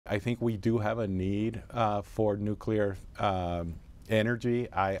I think we do have a need for nuclear energy.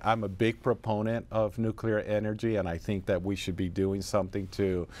 I'm a big proponent of nuclear energy, and I think that we should be doing something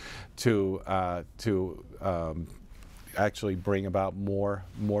to actually bring about more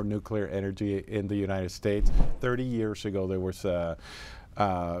nuclear energy in the United States. 30 years ago, there was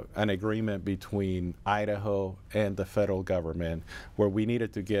an agreement between Idaho and the federal government where we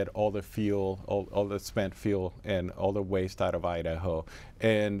needed to get all the fuel, all the spent fuel and all the waste out of Idaho.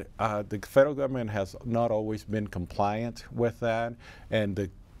 And the federal government has not always been compliant with that, and the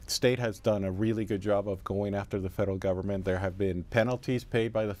state has done a really good job of going after the federal government. There have been penalties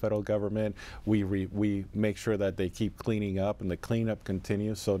paid by the federal government. We make sure that they keep cleaning up, and the cleanup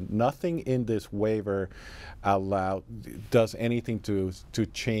continues. So nothing in this waiver does anything to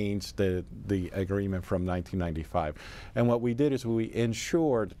change the agreement from 1995. And what we did is we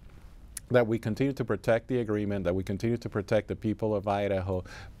ensured that we continue to protect the agreement, that we continue to protect the people of Idaho,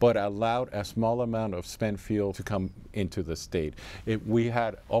 but allowed a small amount of spent fuel to come into the state. We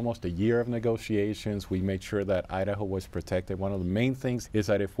had almost a year of negotiations. We made sure that Idaho was protected. One of the main things is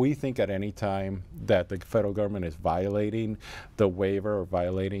that if we think at any time that the federal government is violating the waiver or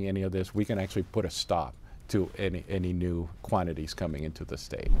violating any of this, we can actually put a stop to any new quantities coming into the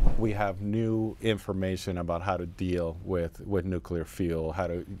state. We have new information about how to deal with nuclear fuel, how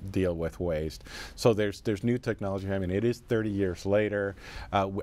to deal with waste. So there's new technology. I mean, it is 30 years later.